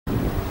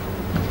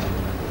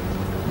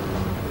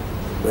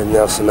with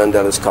Nelson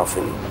Mandela's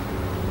coffin.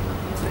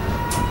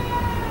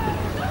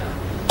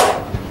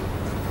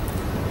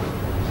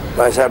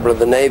 Vice Admiral of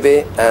the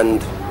Navy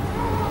and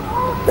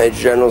Major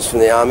Generals from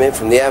the Army,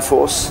 from the Air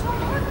Force.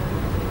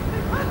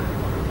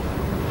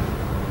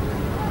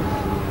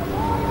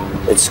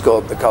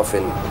 Escort the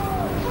coffin.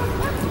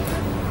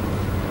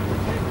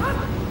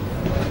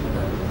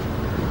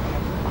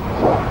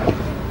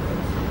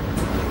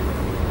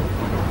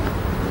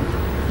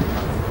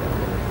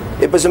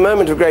 It was a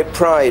moment of great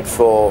pride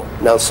for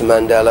Nelson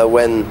Mandela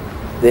when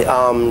the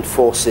armed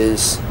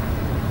forces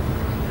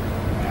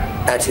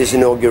at his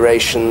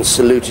inauguration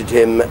saluted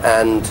him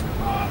and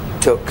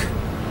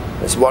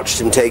watched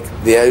him take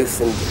the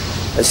oath. And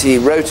as he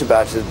wrote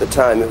about it at the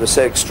time, it was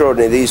so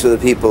extraordinary. These were the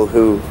people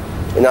who,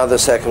 in other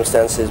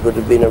circumstances, would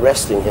have been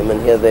arresting him,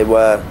 and here they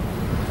were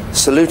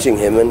saluting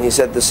him. And he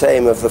said the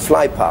same of the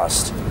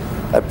flypast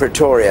at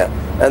Pretoria.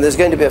 And there's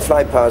going to be a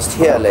flypast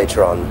here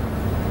later on,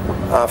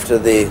 after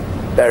the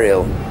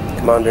burial,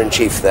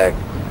 Commander-in-Chief there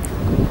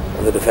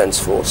of the Defence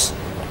Force.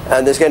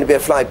 And there's going to be a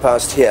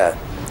flypast here.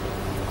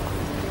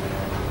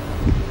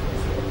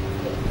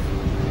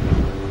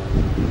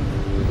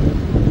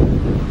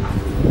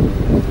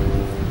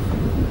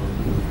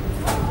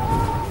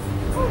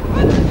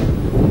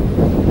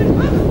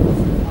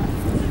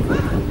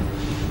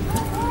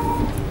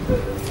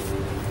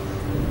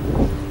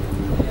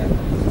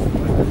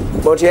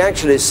 What he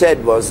actually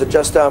said was that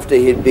just after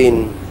he'd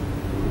been,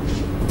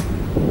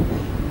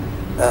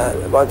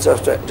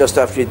 just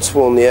after he'd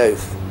sworn the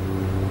oath,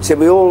 he said,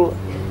 we all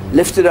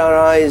lifted our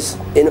eyes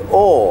in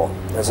awe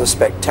as a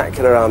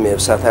spectacular army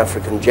of South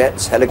African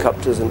jets,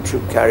 helicopters and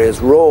troop carriers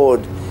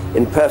roared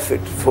in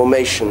perfect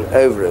formation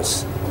over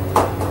us,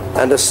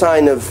 and a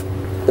sign of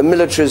the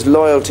military's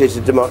loyalty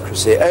to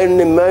democracy.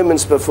 Only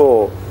moments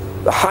before,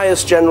 the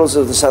highest generals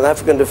of the South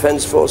African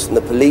Defence Force and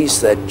the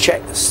police, their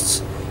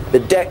chests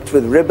bedecked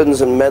with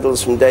ribbons and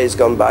medals from days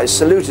gone by,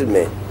 saluted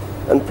me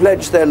and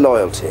pledged their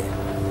loyalty.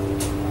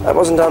 I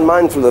wasn't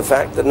unmindful of the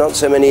fact that not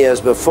so many years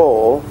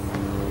before,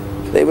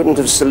 they wouldn't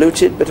have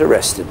saluted but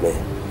arrested me.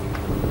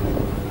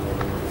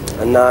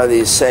 And now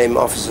these same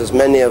officers,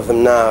 many of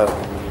them now,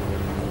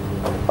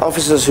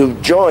 officers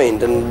who've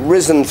joined and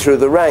risen through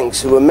the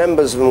ranks, who were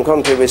members of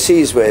Umkhonto we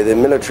Sizwe, the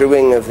military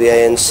wing of the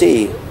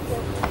ANC,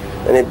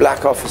 many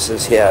black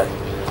officers here,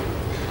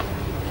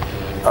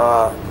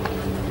 are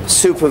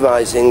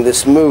supervising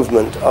this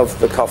movement of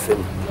the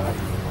coffin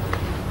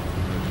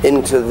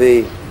into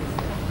the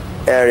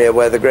area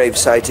where the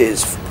gravesite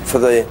is for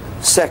the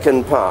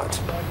second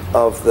part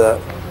of the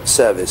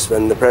service,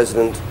 when the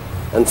President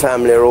and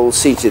family are all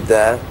seated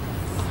there.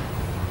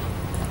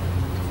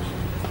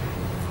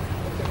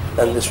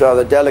 And this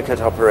rather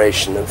delicate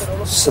operation of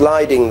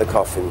sliding the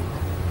coffin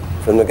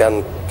from the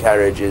gun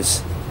carriage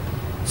is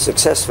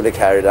successfully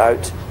carried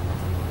out,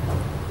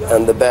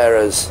 and the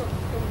bearers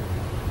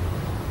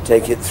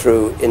take it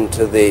through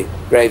into the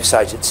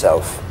gravesite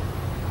itself.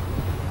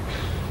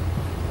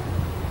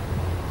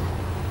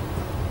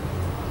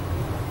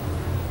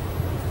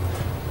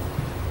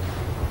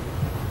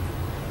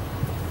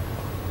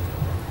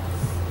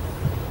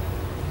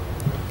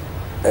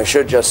 I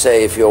should just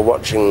say, if you're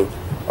watching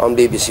on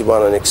BBC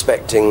One and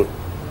expecting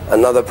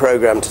another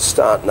program to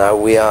start now,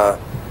 we are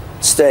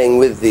staying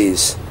with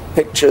these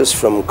pictures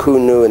from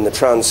Kunu in the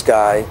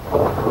Transkei,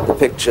 the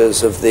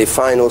pictures of the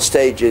final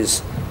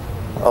stages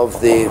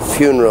of the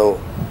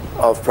funeral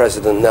of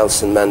President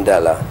Nelson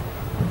Mandela.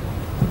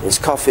 His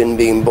coffin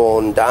being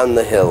borne down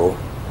the hill,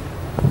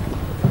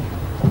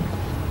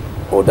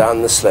 or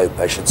down the slope,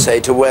 I should say,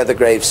 to where the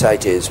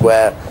gravesite is,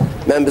 where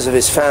members of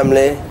his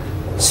family,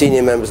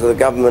 senior members of the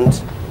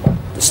government,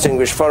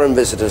 distinguished foreign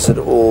visitors have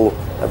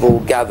all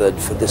gathered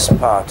for this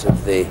part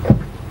of the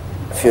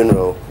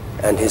funeral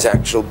and his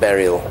actual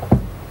burial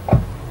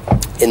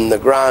in the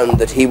ground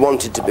that he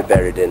wanted to be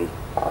buried in,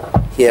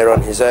 here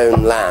on his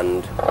own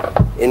land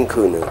in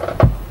Kunu.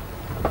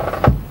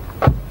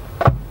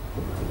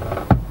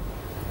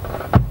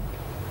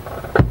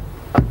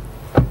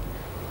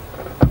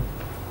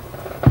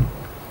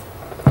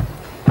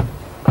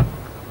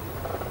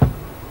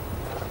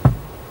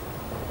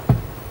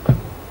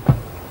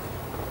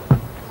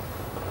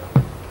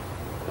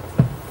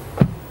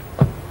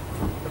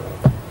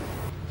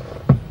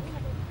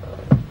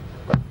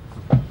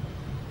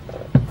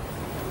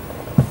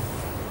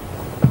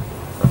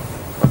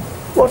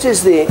 What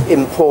is the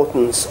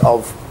importance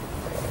of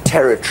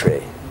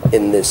territory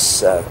in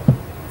this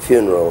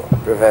funeral,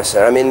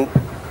 Professor? I mean,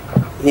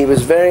 he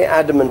was very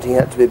adamant he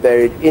had to be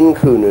buried in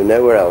Kunu,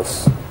 nowhere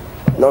else,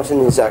 not in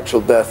his actual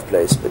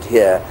birthplace, but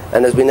here.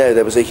 And as we know,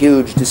 there was a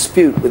huge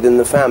dispute within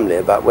the family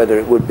about whether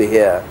it would be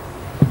here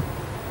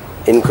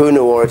in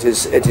Kunu or at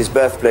his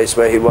birthplace,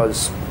 where he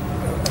was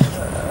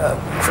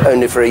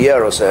only for a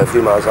year or so, a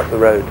few miles up the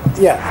road.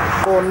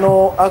 Yeah,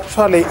 Kunu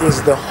actually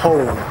is the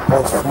home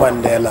of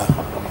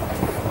Mandela.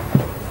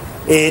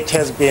 It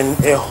has been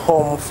a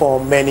home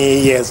for many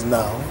years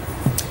now,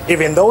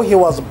 even though he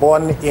was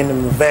born in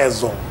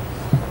Mvezo,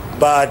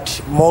 but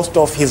most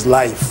of his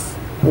life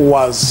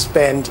was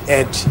spent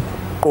at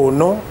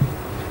Kunu,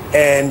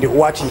 and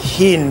what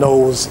he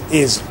knows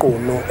is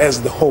Qunu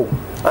as the home.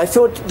 I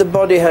thought the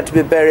body had to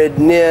be buried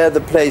near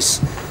the place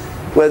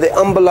where the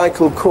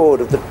umbilical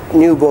cord of the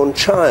newborn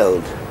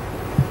child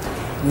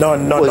not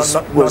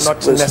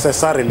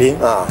necessarily.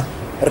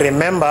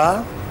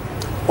 Remember,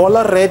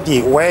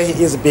 already where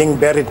he is being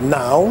buried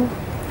now,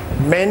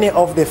 many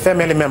of the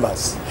family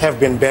members have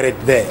been buried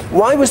there.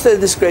 Why was there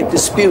this great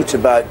dispute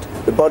about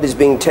the bodies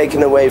being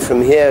taken away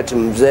from here to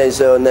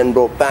Mvezo and then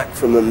brought back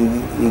from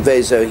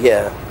Mvezo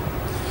here?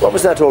 What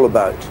was that all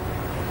about?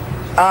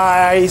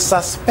 I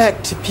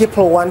suspect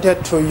people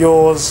wanted to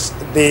use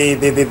the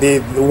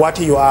what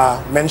you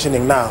are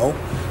mentioning now,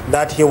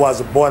 that he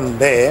was born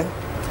there,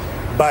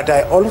 but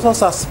I also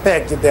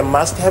suspect there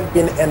must have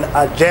been an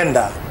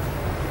agenda,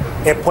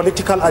 a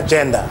political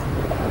agenda,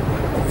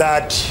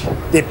 that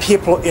the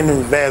people in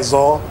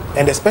Mvezo,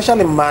 and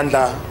especially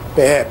Manda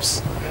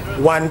perhaps,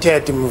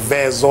 wanted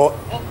Mvezo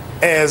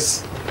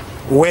as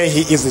where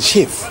he is the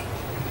chief.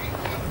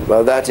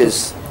 Well, that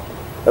is,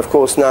 of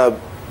course, now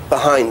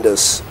behind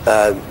us.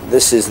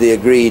 This is the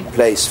agreed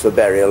place for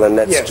burial, and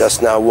let's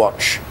just now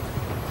watch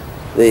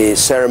the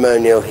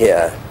ceremonial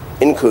here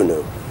in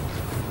Qunu.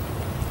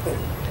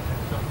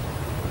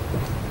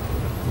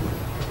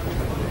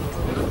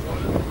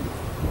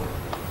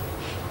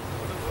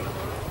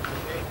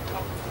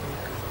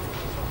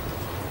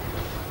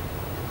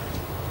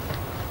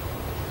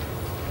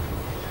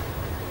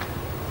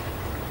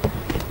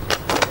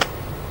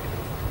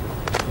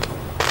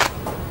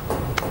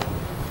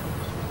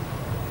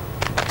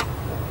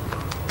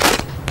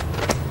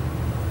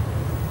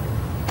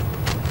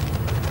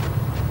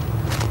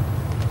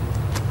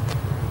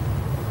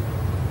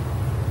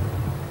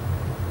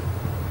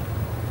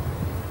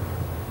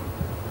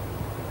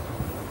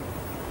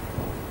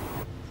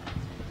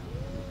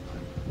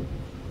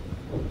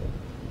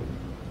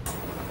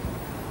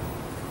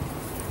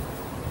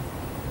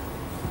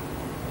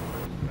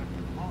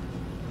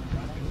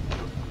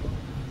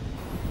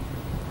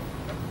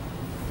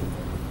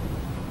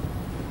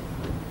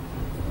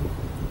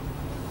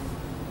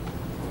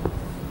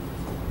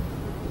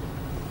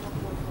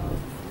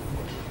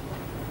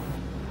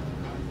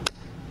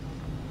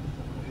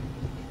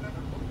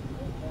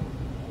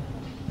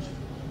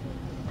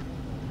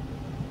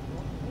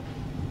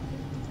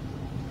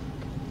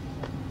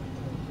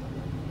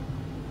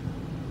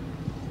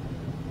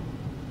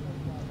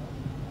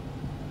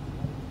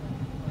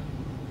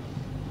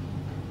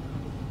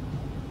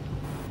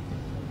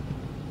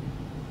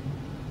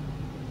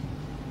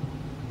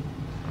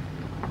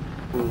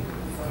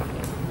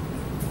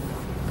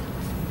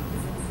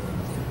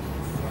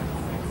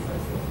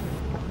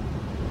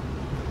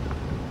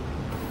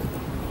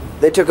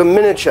 They took a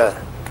miniature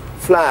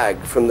flag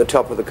from the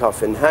top of the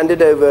coffin,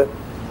 handed over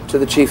to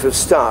the Chief of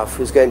Staff,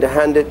 who's going to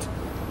hand it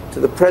to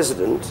the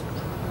President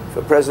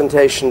for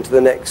presentation to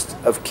the next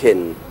of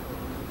kin.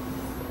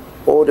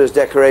 Orders,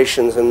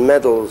 decorations and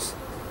medals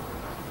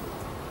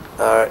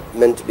are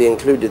meant to be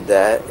included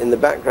there. In the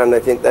background, I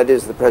think that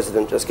is the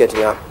President just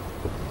getting up,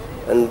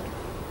 and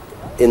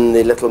in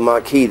the little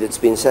marquee that's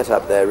been set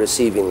up there,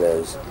 receiving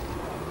those.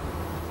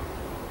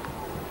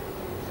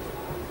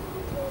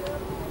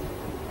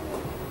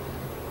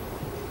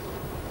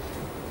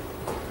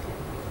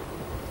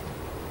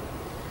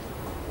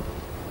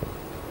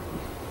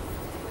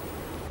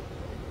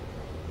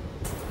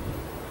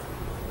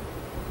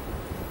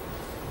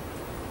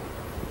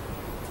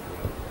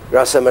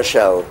 Rasa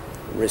Machel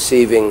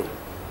receiving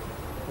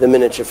the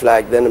miniature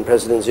flag then, and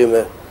President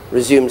Zuma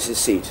resumes his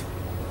seat.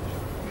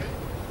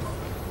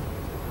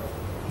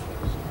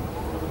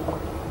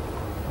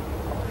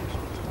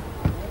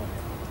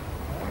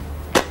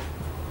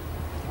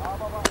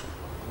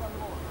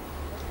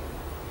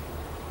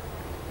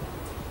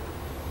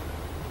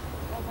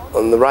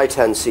 On the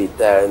right-hand seat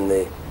there in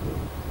the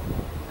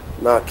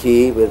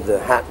marquee with the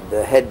hat,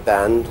 the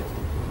headband,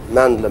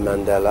 Nandi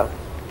Mandela,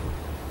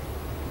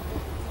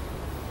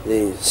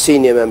 the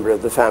senior member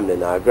of the family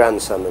now,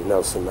 grandson of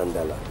Nelson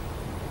Mandela.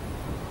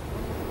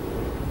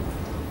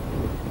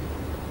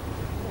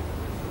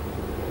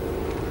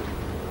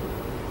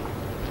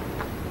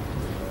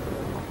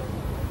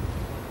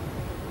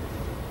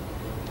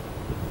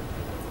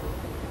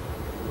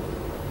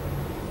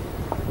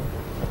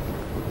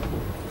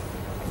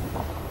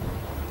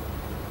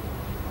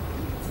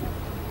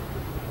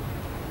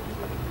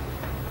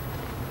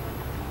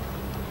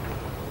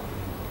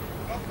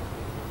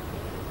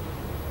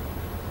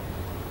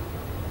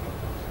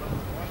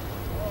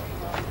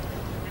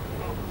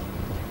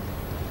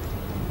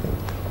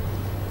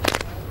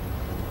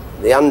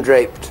 The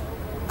undraped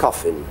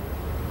coffin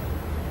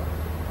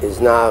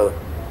is now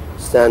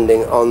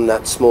standing on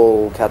that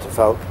small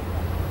catafalque,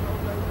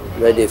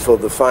 ready for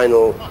the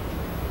final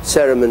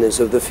ceremonies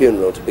of the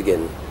funeral to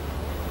begin.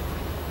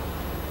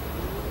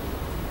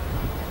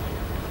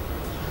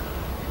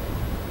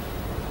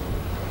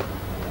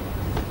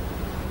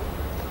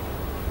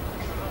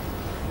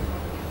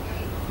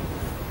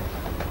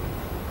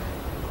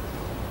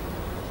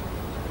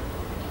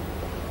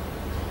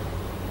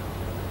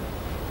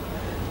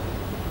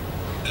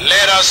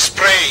 Let us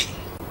pray.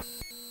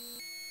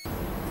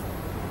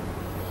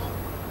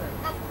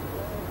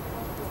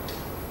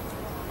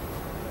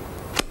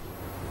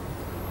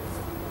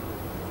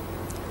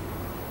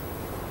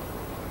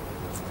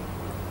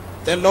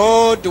 The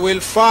Lord will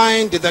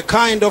find the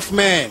kind of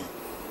man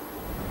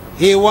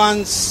He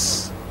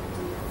wants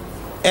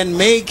and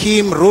make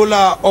him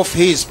ruler of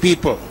His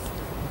people.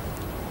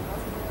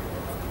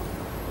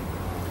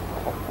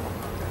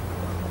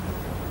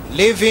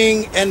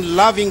 Living and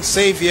loving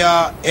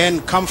Savior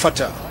and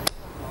Comforter,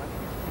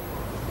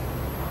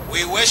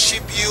 we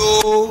worship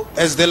You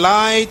as the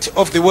light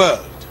of the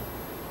world.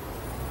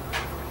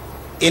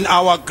 In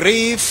our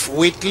grief,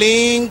 we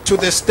cling to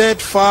the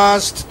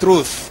steadfast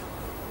truth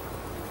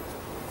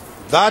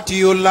that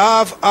You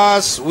love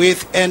us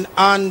with an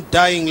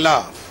undying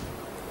love.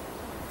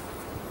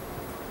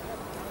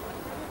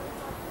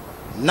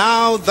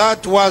 Now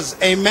that was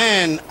a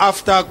man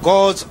after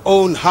God's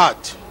own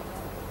heart.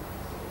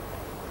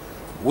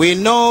 We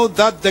know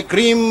that the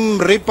grim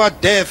reaper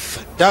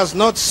death does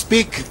not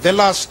speak the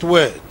last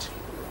word.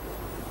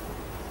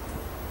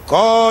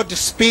 God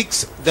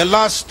speaks the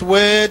last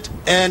word,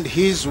 and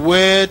His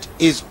word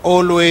is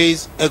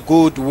always a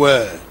good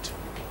word.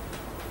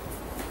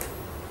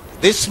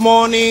 This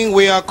morning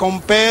we are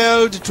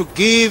compelled to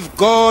give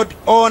God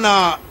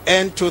honor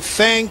and to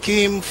thank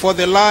Him for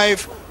the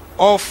life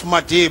of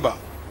Madiba.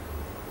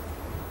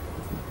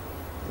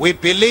 We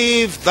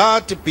believe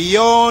that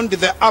beyond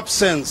the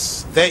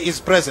absence there is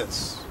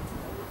presence.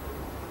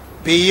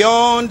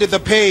 Beyond the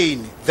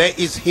pain there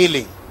is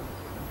healing.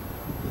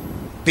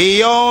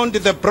 Beyond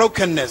the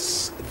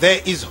brokenness there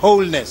is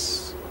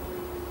wholeness.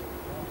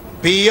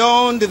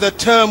 Beyond the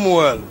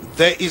turmoil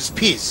there is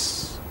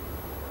peace.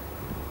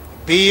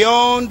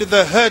 Beyond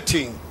the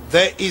hurting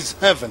there is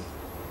heaven.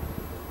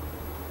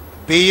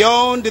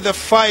 Beyond the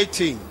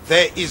fighting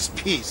there is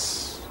peace.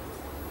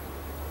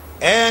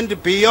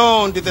 And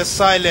beyond the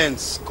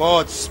silence,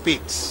 God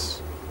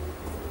speaks.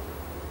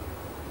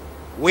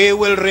 We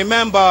will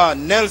remember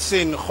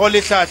Nelson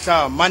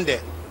Rolihlahla Mandela.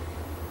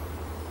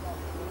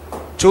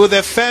 To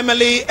the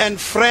family and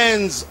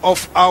friends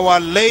of our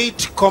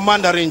late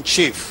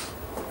Commander-in-Chief,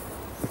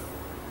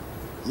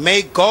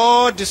 may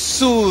God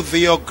soothe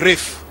your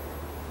grief.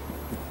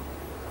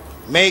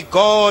 May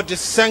God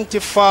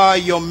sanctify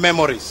your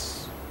memories.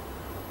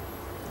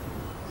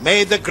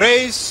 May the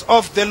grace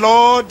of the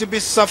Lord be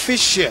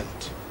sufficient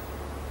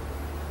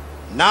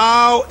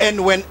now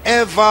and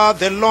whenever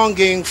the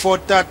longing for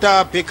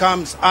Tata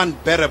becomes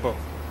unbearable.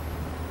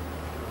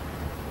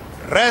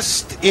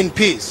 Rest in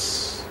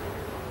peace.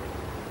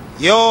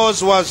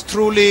 Yours was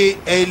truly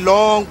a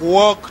long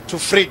walk to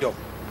freedom.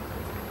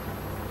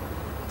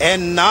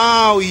 And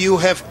now you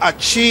have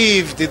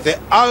achieved the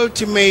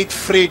ultimate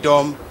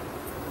freedom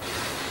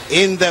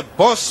in the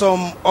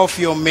bosom of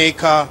your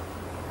Maker,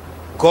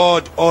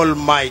 God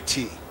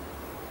Almighty.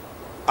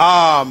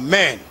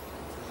 Amen.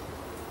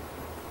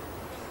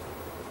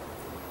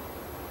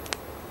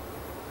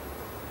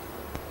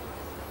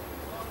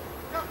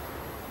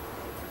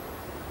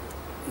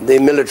 The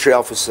military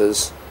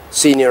officers,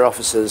 senior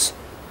officers,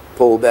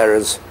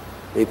 pallbearers,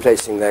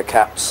 replacing their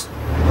caps.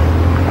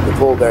 The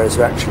pallbearers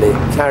who actually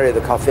carry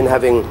the coffin,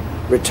 having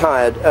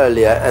retired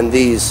earlier, and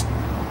these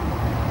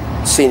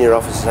senior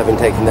officers having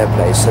taken their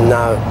place, and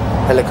now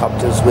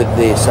helicopters with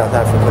the South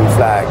African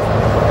flag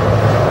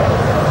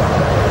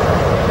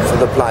for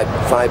the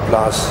flight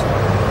blast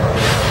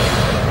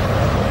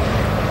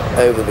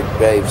over the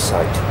grave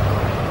site,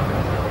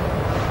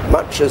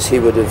 much as he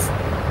would have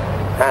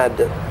had at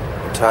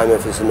the time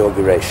of his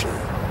inauguration.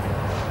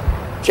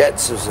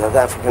 Jets of South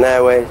African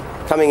Airways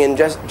coming in,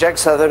 Jack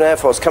Southern Air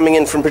Force coming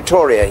in from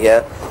Pretoria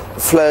here,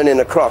 flown in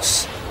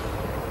across.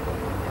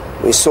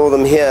 We saw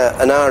them here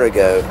an hour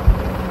ago,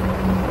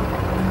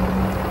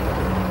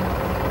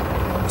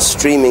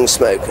 streaming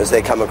smoke as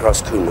they come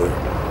across Kunu.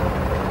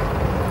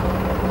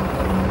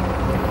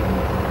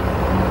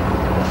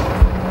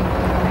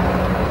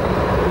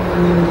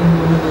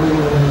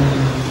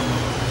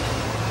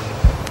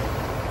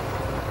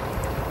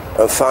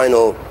 A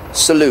final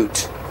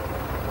salute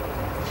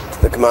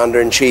to the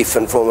Commander-in-Chief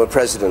and former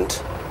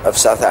President of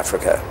South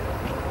Africa.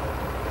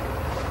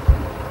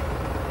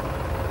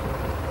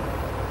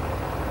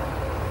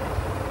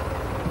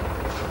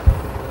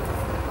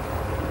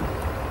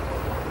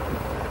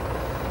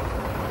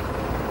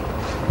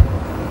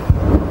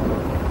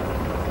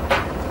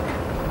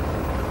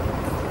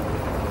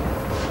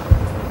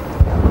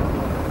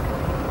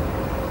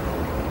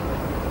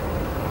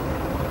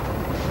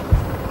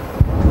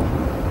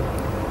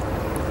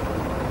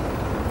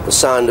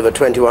 Sound of a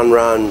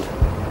 21-round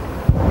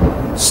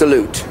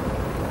salute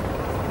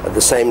at the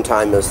same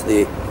time as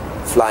the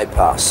fly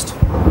past.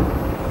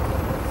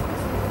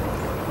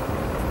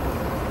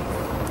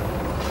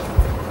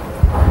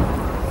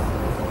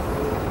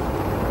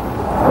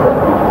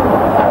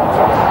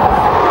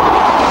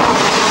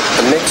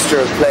 A mixture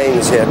of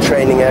planes here,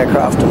 training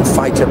aircraft and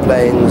fighter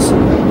planes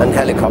and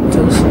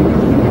helicopters.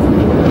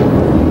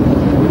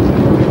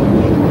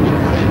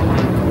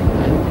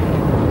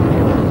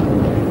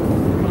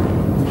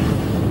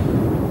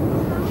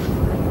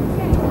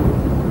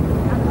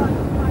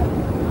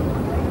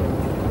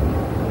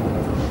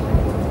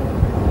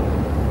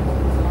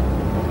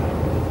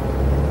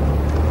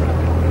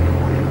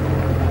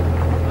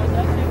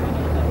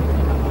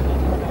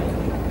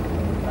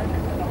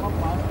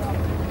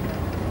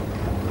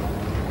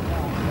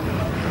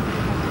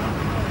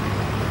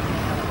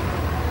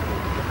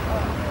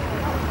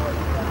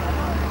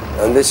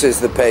 And this is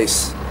the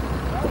place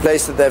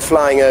that they're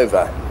flying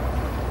over,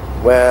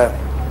 where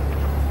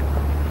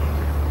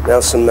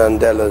Nelson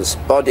Mandela's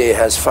body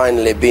has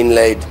finally been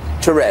laid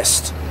to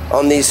rest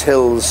on these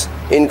hills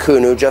in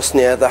Kunu, just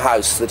near the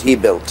house that he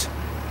built.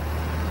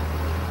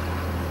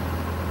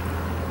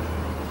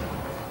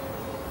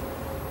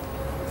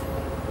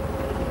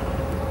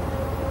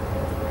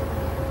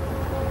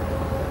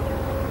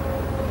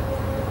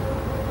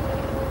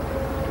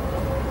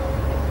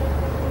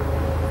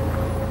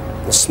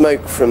 The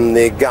smoke from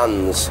the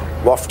guns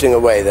wafting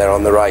away there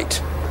on the right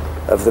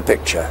of the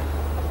picture.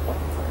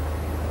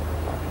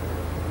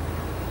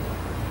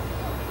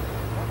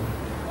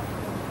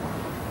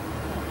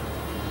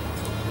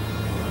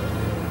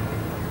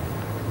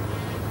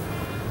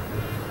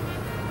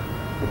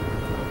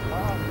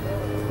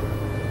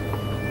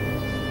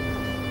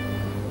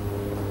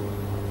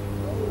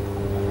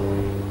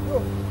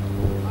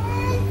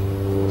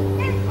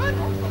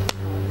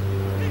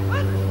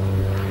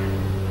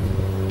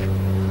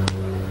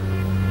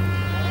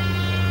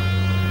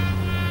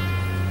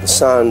 The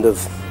sound of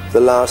the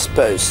last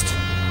post.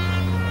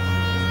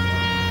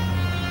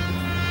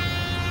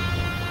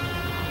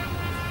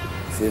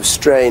 If you've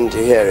strained to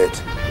hear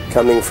it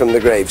coming from the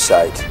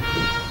gravesite.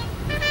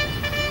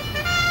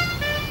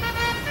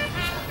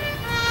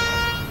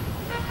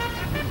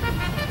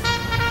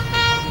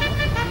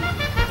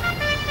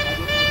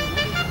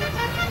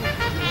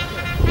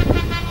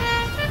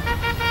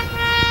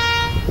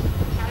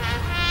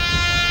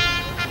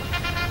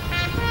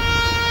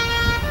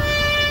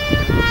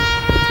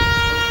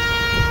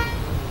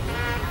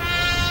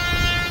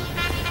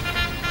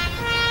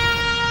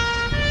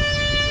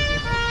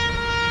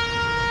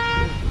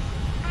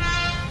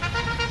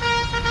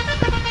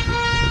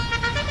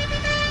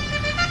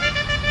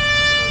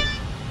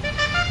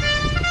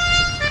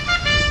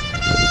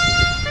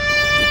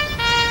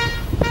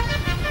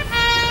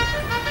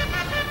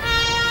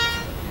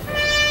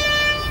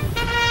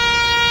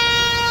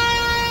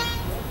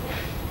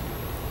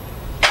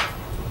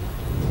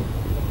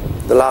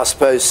 The last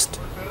post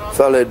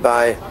followed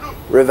by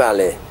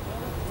Rolihlahla,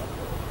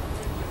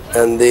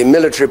 and the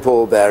military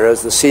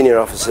pallbearers, the senior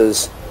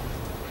officers,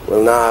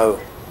 will now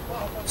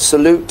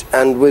salute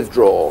and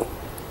withdraw,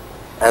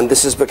 and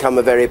this has become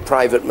a very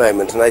private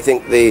moment, and I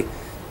think the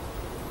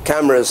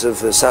cameras of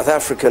the South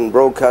African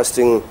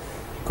Broadcasting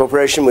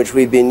Corporation, which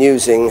we've been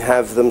using,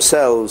 have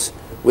themselves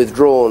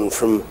withdrawn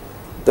from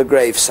the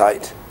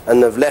gravesite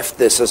and have left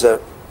this as a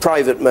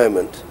private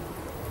moment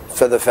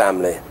for the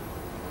family.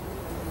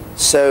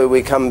 So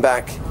we come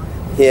back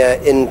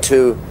here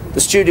into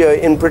the studio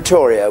in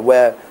Pretoria,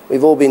 where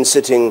we've all been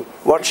sitting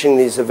watching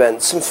these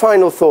events. Some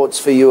final thoughts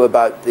for you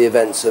about the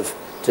events of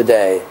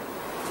today?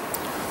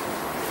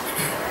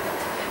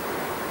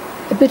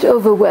 A bit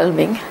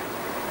overwhelming,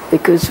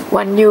 because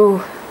one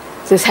knew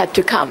this had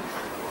to come.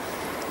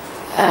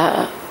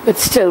 But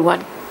still,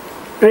 one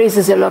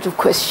raises a lot of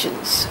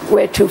questions.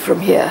 Where to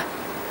from here?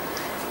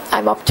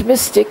 I'm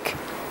optimistic,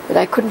 but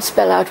I couldn't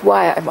spell out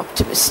why I'm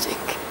optimistic.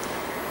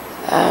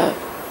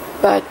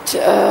 But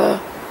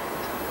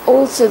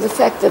also the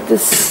fact that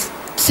this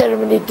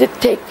ceremony did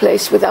take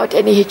place without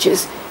any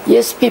hitches.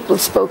 Yes, people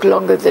spoke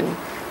longer than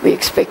we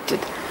expected,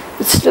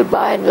 but still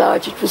by and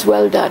large it was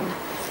well done.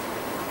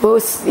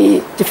 Both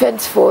the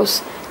Defence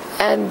Force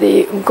and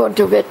the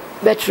Umkhonto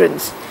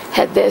veterans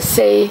had their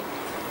say.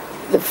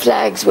 The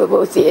flags were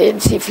both the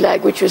ANC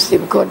flag, which was the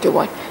Umkhonto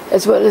one,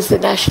 as well as the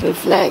national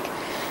flag.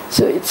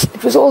 So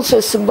it was also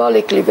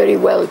symbolically very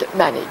well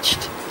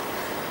managed.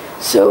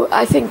 So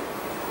I think,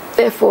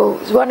 therefore,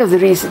 it's one of the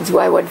reasons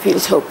why one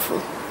feels hopeful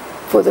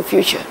for the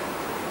future.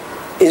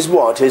 Is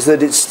what? Is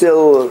that it's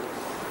still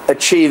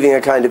achieving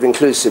a kind of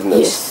inclusiveness?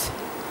 Yes,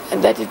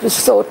 and that it was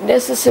thought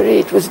necessary,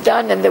 it was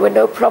done, and there were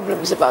no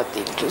problems about the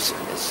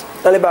inclusiveness.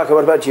 Alibaka,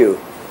 what about you?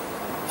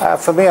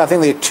 For me, I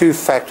think there are two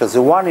factors.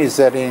 The one is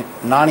that in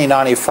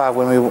 1995,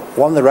 when we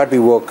won the Rugby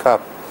World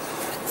Cup,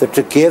 the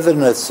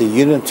togetherness, the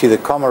unity, the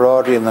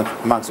camaraderie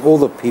amongst all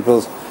the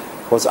peoples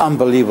was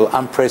unbelievable,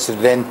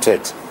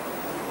 unprecedented.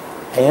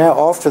 And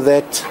after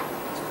that,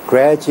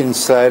 gradually and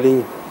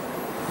slowly,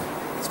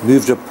 it's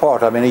moved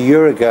apart. I mean, a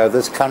year ago,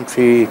 this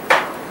country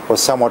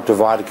was somewhat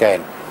divided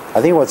again.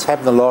 I think what's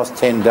happened in the last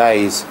 10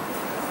 days,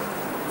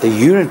 the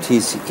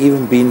unity's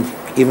even been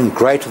even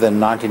greater than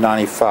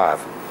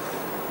 1995.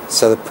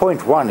 So the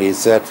point one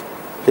is that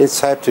let's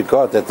hope to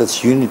God that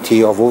this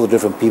unity of all the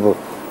different people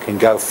can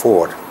go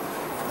forward.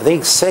 I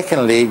think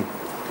secondly,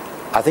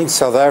 I think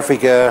South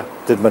Africa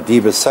did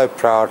Madiba so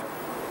proud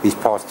these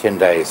past 10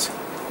 days.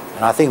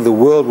 And I think the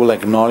world will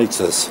acknowledge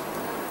this.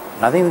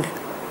 And I think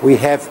we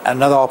have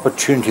another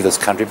opportunity in this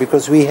country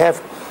because we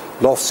have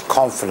lost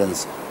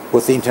confidence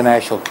with the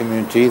international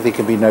community. There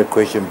can be no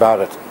question about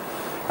it.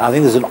 And I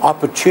think there's an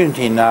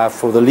opportunity now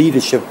for the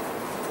leadership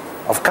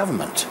of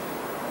government,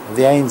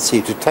 the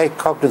ANC, to take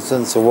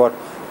cognizance of what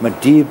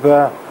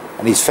Madiba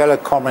and his fellow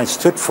comrades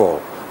stood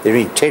for, their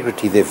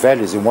integrity, their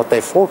values, and what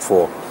they fought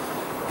for,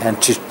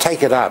 and to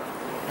take it up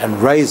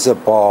and raise the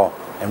bar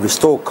and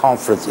restore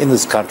confidence in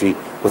this country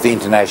with the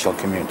international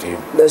community.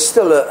 There's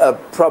still a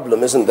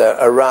problem, isn't there,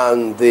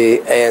 around the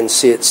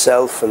ANC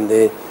itself and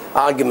the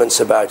arguments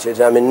about it.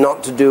 I mean,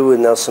 not to do with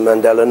Nelson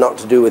Mandela, not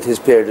to do with his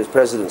period of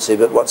presidency,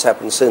 but what's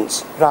happened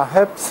since. But I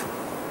hope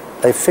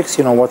they fix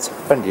on what's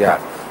happened here.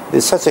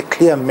 There's such a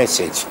clear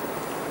message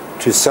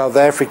to South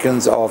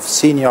Africans of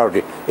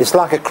seniority. It's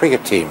like a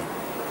cricket team.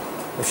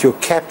 If your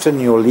captain,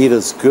 your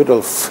leader's good,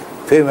 it'll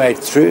permeate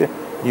through,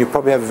 and you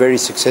probably have a very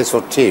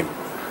successful team.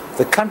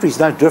 The country's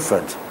no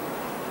different.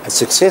 A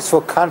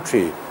successful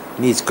country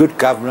needs good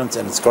governance,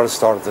 and it's got to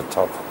start at the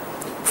top.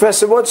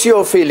 Professor, what's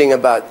your feeling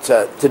about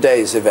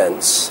today's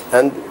events?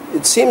 And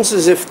it seems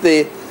as if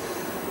the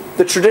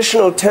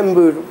traditional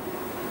Tembu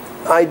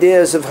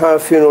ideas of how a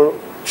funeral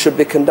should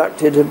be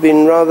conducted have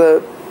been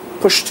rather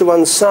pushed to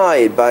one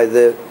side by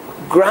the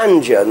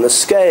grandeur and the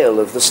scale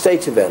of the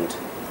state event.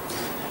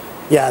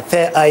 Yeah,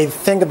 I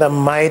think there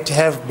might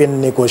have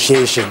been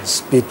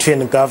negotiations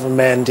between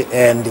government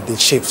and the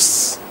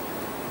chiefs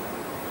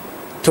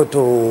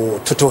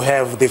to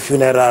have the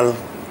funeral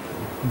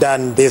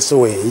done this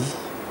way.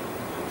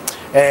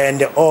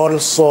 And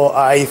also,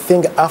 I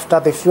think after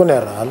the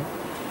funeral,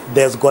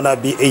 there's going to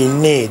be a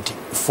need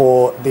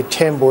for the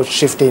Tembo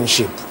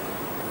chieftainship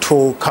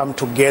to come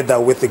together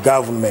with the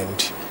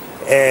government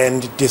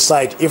and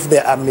decide if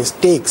there are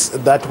mistakes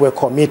that were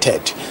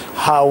committed,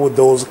 how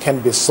those can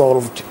be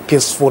solved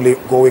peacefully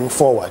going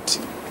forward.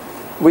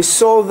 We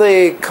saw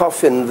the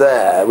coffin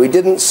there. We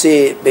didn't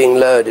see it being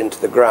lowered into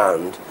the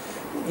ground.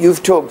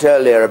 You've talked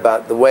earlier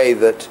about the way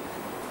that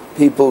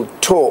people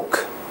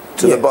talk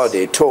to the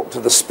body, talk to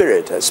the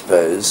spirit, I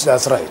suppose.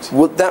 That's right.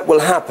 That will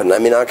happen. I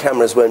mean, our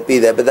cameras won't be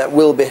there, but that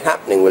will be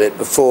happening, will it,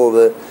 before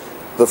the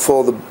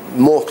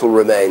mortal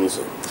remains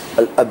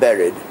are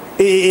buried?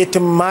 It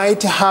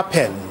might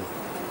happen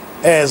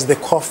as the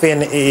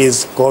coffin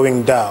is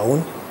going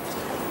down,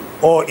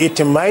 or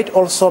it might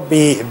also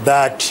be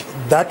that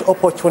that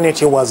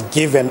opportunity was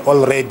given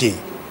already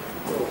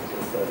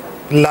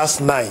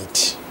last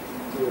night.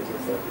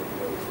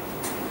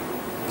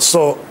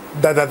 So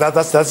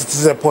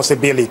that's a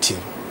possibility.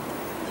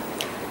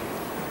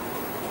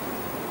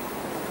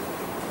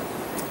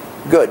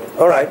 Good.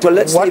 All right. Well,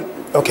 let's.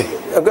 Okay.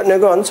 No,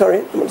 go on. Sorry,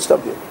 I won't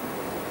stop you.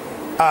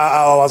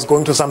 I was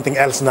going to something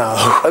else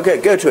now.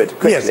 Okay, go to it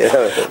quickly.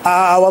 Yes.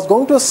 I was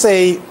going to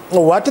say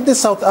what the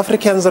South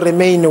Africans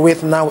remain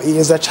with now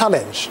is a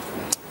challenge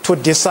to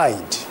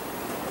decide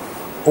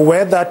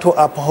whether to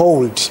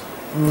uphold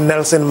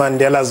Nelson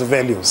Mandela's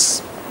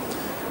values.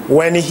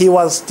 When he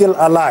was still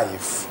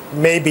alive,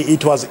 maybe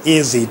it was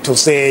easy to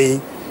say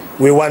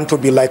we want to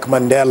be like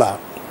Mandela.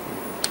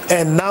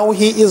 And now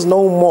he is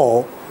no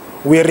more.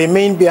 We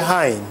remain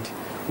behind.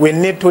 We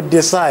need to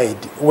decide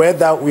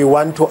whether we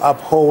want to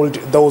uphold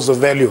those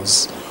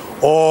values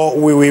or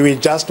we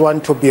just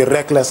want to be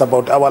reckless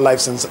about our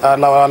life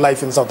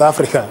in South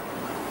Africa.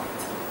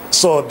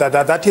 So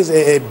that is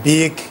a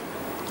big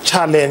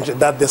challenge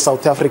that the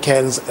South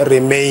Africans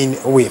remain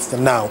with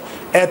now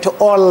at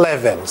all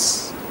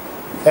levels,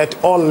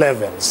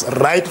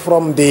 right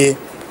from the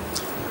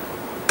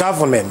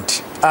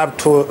government up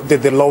to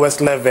the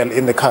lowest level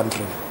in the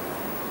country.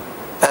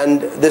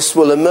 And this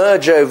will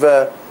emerge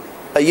over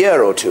a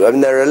year or two. I mean,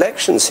 there are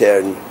elections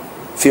here in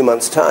a few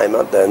months' time,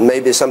 aren't there? And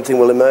maybe something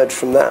will emerge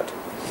from that.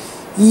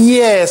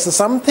 Yes,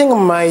 something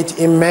might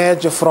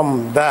emerge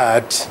from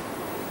that.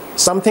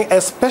 Something,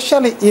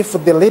 especially if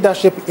the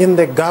leadership in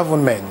the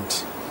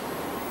government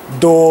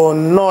do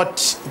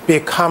not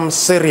become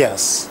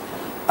serious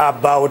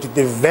about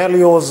the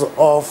values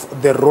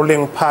of the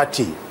ruling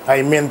party.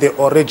 I mean the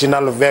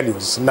original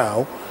values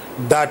now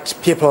that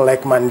people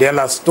like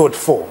Mandela stood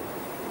for.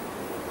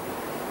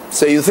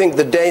 So you think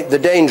the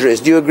danger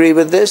is, do you agree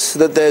with this,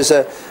 that there's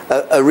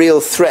a real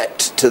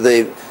threat to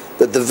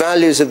that the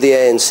values of the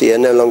ANC are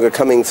no longer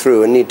coming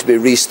through and need to be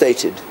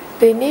restated?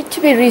 They need to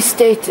be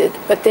restated,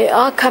 but they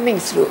are coming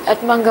through.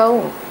 At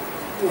Mangaung,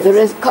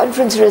 the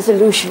conference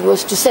resolution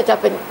was to set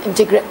up an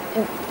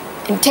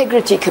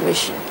integrity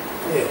commission,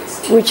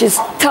 which is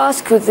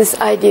tasked with this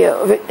idea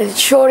of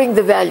ensuring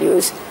the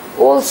values.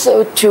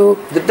 Also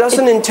does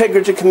an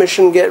integrity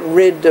commission get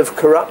rid of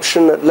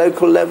corruption at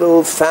local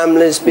level,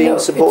 families being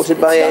supported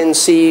by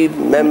ANC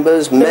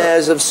members,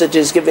 mayors of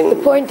cities giving... The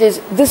point is,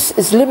 this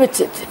is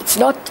limited. It's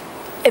not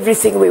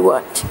everything we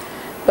want.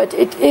 But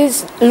it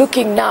is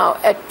looking now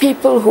at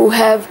people who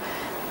have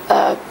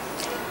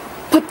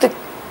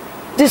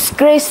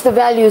disgraced the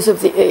values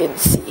of the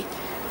ANC,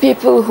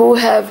 people who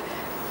have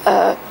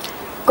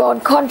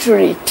gone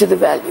contrary to the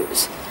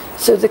values.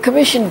 So the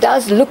Commission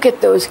does look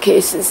at those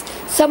cases.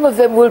 Some of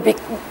them will be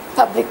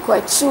public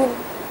quite soon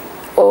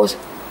or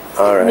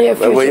near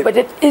future, but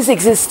it is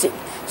existing.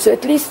 So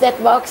at least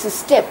that marks a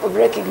step of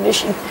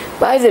recognition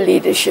by the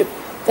leadership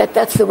that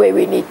that's the way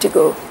we need to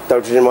go.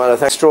 Dr. Dimwala,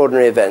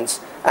 extraordinary events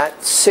at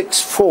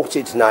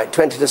 6:40 tonight,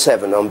 20 to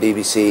 7 on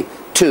BBC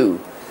 2.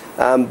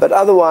 But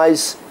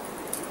otherwise,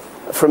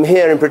 from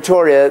here in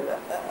Pretoria,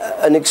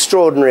 an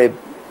extraordinary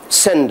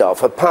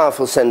send-off, a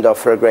powerful send-off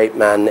for a great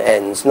man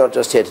ends, not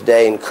just here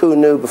today in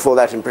Kunu, before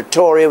that in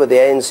Pretoria with the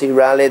ANC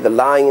rally, the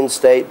lying in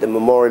state, the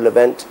memorial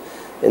event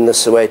in the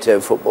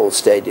Soweto football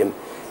stadium.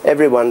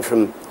 Everyone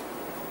from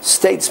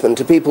statesmen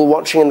to people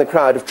watching in the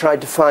crowd have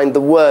tried to find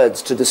the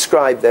words to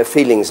describe their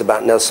feelings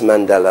about Nelson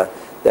Mandela,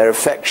 their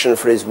affection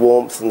for his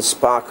warmth and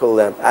sparkle,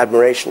 their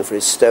admiration for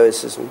his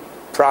stoicism,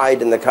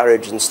 pride in the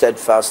courage and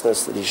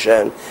steadfastness that he's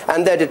shown,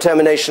 and their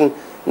determination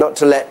not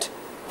to let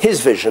his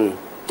vision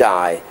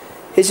die.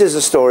 His is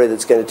a story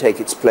that's going to take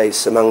its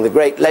place among the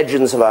great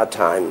legends of our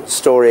time, a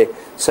story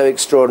so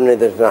extraordinary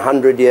that in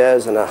 100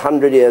 years and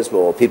 100 years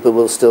more, people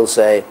will still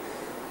say,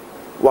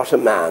 what a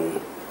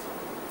man.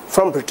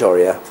 From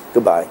Pretoria,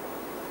 goodbye.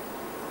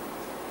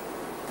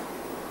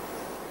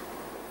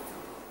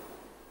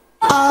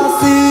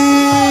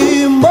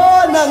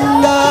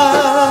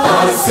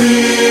 I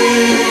see